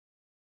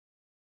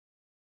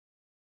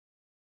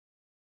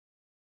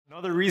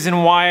Another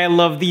reason why I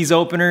love these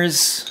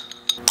openers.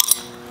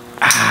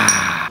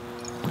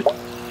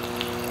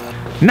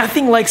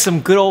 Nothing like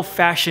some good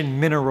old-fashioned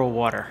mineral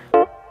water.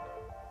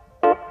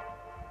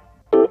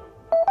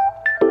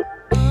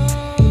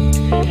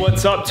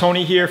 What's up?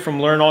 Tony here from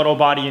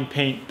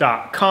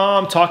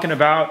LearnAutoBodyAndPaint.com, talking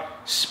about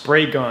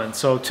spray guns.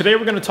 So today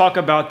we're going to talk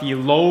about the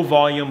low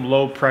volume,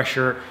 low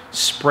pressure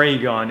spray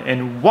gun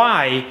and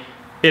why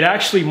it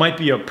actually might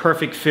be a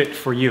perfect fit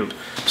for you.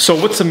 So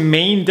what's the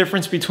main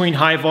difference between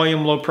high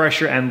volume, low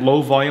pressure and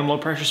low volume, low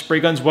pressure spray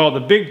guns? Well, the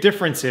big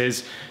difference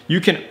is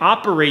you can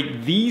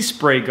operate these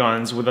spray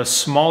guns with a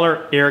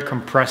smaller air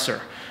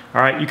compressor.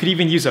 All right, you could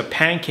even use a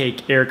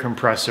pancake air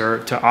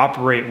compressor to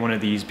operate one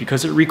of these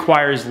because it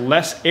requires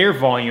less air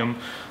volume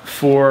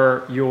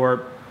for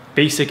your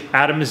basic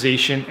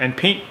atomization and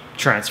paint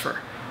transfer.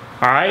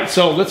 All right,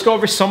 so let's go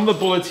over some of the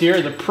bullets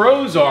here. The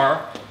pros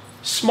are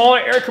smaller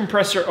air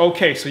compressor,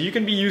 okay, so you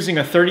can be using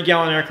a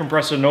 30-gallon air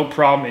compressor, no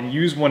problem, and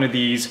use one of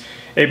these.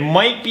 It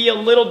might be a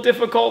little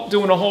difficult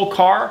doing a whole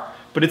car,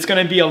 but it's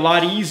gonna be a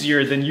lot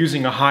easier than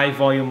using a high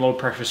volume, low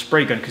pressure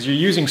spray gun because you're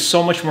using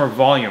so much more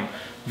volume.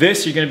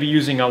 This, you're gonna be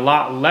using a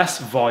lot less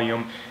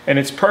volume, and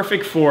it's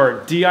perfect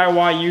for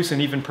DIY use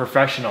and even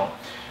professional.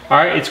 All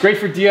right, it's great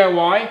for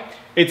DIY.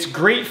 It's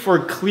great for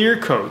clear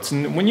coats.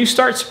 And when you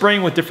start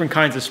spraying with different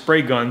kinds of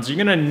spray guns, you're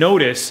gonna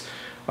notice,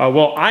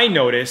 well, I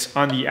notice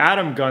on the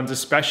Atom guns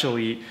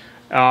especially,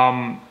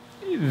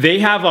 they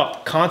have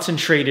a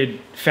concentrated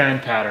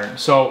fan pattern.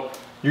 So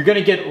you're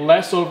gonna get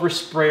less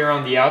overspray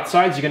around the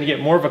outsides. You're gonna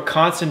get more of a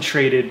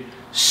concentrated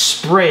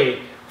spray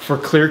for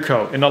clear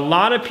coat. And a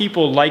lot of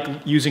people like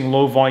using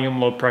low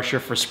volume, low pressure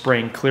for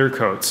spraying clear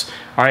coats.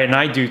 All right, and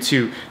I do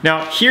too.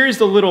 Now, here's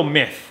the little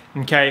myth,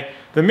 okay?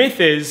 The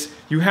myth is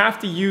you have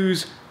to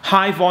use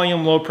high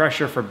volume, low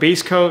pressure for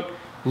base coat,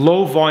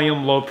 low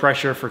volume, low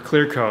pressure for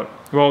clear coat.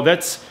 Well,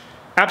 that's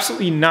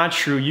absolutely not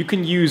true. You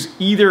can use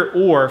either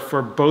or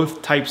for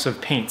both types of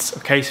paints,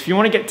 okay? So if you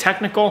wanna get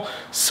technical,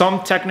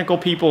 some technical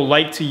people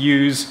like to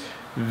use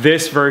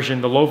this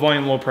version, the low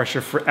volume, low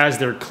pressure as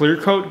their clear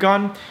coat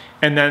gun,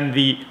 and then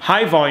the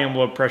high volume,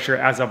 low pressure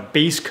as a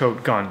base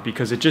coat gun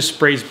because it just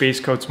sprays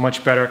base coats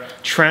much better.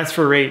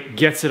 Transfer rate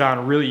gets it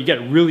on really, you get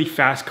really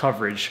fast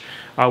coverage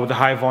with the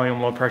high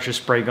volume, low pressure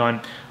spray gun.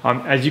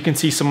 As you can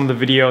see some of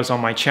the videos on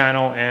my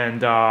channel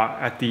and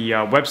at the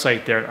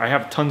website there, I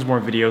have tons more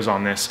videos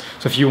on this.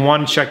 So if you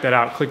want to check that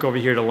out, click over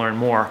here to learn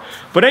more.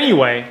 But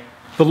anyway,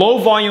 the low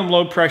volume,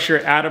 low pressure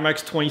Atom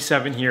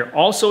X27 here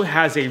also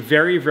has a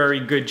very,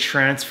 very good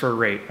transfer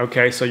rate,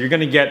 okay? So you're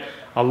gonna get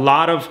a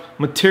lot of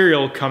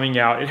material coming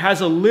out. It has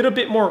a little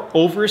bit more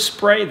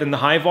overspray than the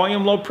high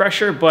volume, low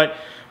pressure, but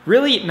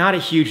really not a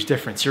huge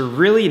difference. You're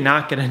really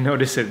not gonna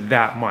notice it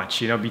that much,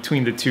 you know,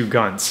 between the two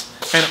guns.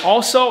 And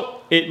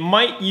also, it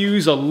might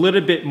use a little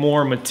bit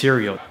more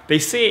material. They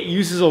say it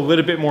uses a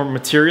little bit more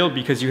material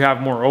because you have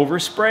more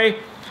overspray,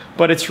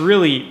 but it's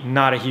really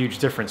not a huge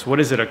difference. What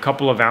is it, a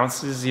couple of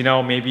ounces, you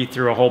know, maybe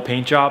through a whole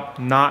paint job?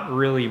 Not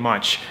really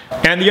much.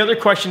 And the other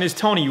question is,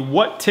 Tony,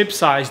 what tip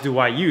size do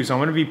I use? I'm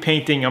gonna be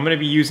painting, I'm gonna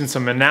be using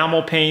some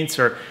enamel paints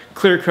or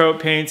clear coat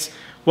paints.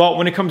 Well,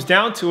 when it comes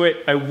down to it,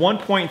 a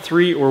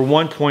 1.3 or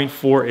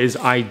 1.4 is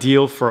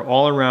ideal for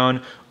all around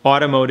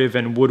automotive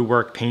and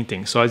woodwork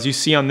painting. So as you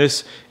see on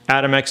this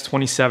Atom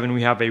X27,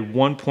 we have a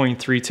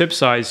 1.3 tip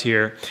size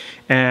here,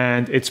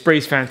 and it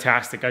sprays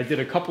fantastic. I did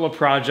a couple of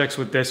projects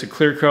with this, a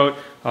clear coat,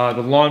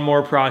 the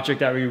lawnmower project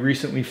that we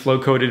recently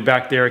flow coated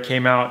back there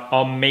came out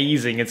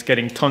amazing. It's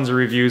getting tons of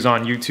reviews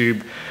on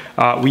YouTube.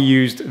 We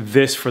used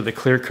this for the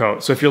clear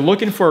coat. So if you're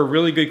looking for a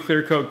really good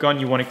clear coat gun,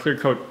 you want a clear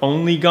coat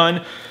only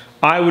gun,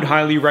 I would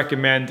highly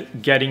recommend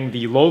getting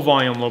the low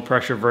volume, low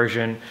pressure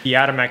version, the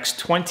Atom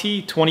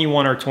X20,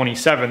 21, or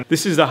 27.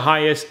 This is the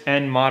highest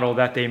end model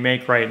that they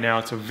make right now.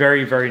 It's a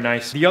very, very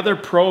nice. The other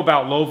pro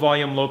about low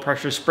volume, low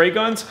pressure spray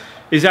guns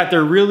is that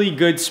they're really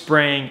good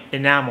spraying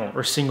enamel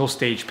or single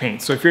stage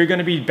paint. So if you're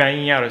gonna be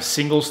banging out a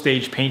single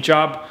stage paint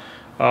job,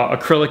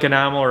 acrylic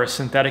enamel or a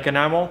synthetic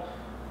enamel,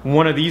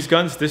 one of these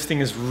guns, this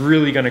thing is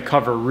really gonna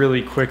cover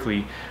really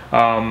quickly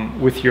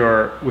with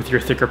your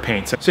thicker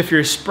paints. So if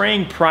you're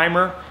spraying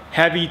primer,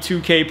 heavy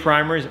 2K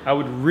primers, I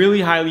would really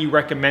highly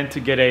recommend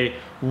to get a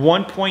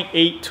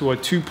 1.8 to a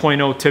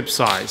 2.0 tip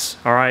size,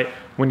 all right,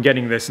 when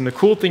getting this. And the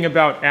cool thing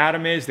about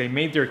Atom is they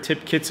made their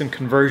tip kits and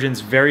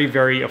conversions very,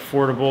 very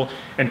affordable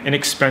and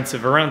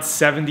inexpensive. Around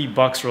 70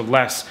 bucks or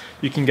less,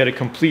 you can get a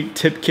complete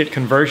tip kit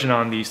conversion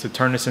on these to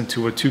turn this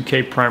into a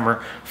 2K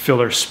primer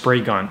filler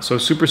spray gun. So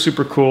super,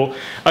 super cool.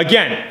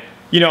 Again,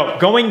 you know,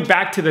 going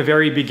back to the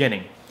very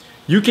beginning,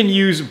 you can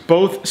use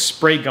both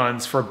spray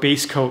guns for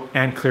base coat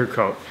and clear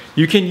coat.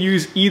 You can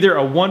use either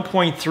a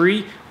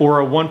 1.3 or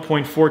a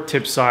 1.4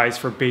 tip size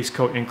for base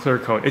coat and clear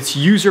coat. It's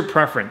user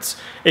preference.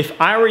 If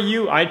I were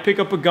you, I'd pick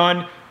up a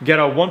gun, get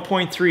a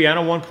 1.3 and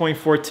a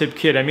 1.4 tip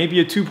kit and maybe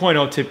a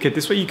 2.0 tip kit.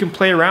 This way you can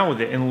play around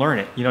with it and learn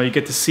it. You know, you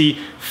get to see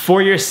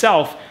for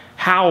yourself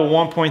how a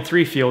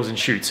 1.3 feels and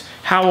shoots,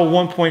 how a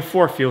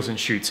 1.4 feels and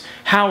shoots,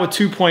 how a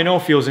 2.0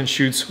 feels and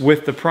shoots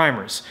with the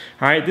primers.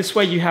 All right, this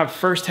way you have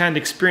firsthand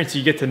experience.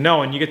 You get to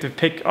know and you get to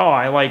pick, oh,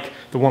 I like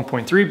the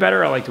 1.3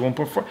 better, I like the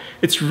 1.4.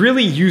 It's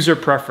really user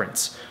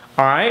preference.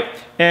 All right,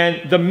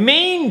 and the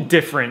main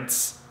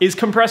difference is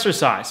compressor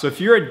size. So if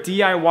you're a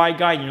DIY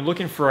guy and you're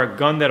looking for a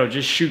gun that'll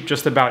just shoot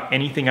just about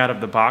anything out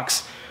of the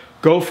box,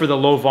 go for the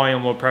low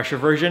volume, low pressure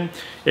version.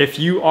 If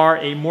you are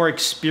a more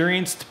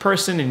experienced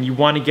person and you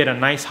want to get a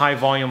nice high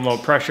volume, low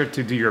pressure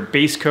to do your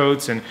base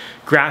coats and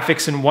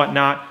graphics and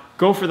whatnot,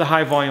 go for the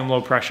high volume,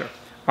 low pressure.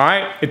 All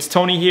right, it's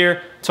Tony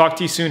here. Talk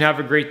to you soon. Have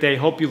a great day.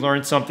 Hope you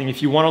learned something.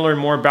 If you want to learn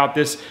more about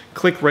this,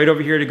 click right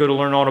over here to go to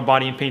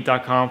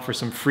LearnAutoBodyAndPaint.com for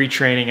some free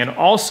training, and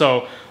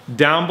also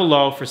down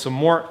below for some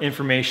more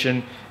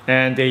information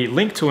and a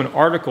link to an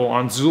article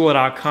on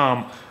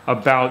Zula.com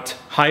about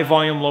high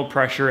volume, low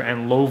pressure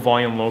and low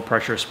volume, low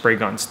pressure spray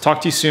guns.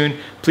 Talk to you soon.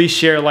 Please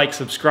share, like,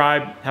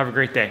 subscribe. Have a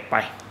great day.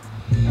 Bye.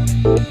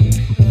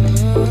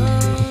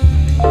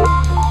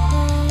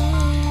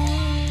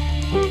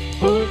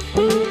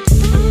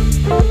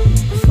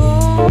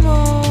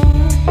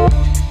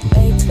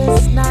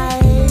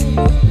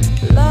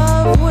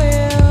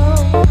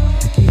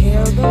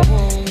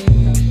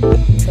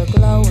 The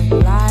glowing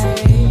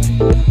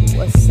light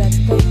will set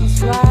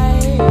things right.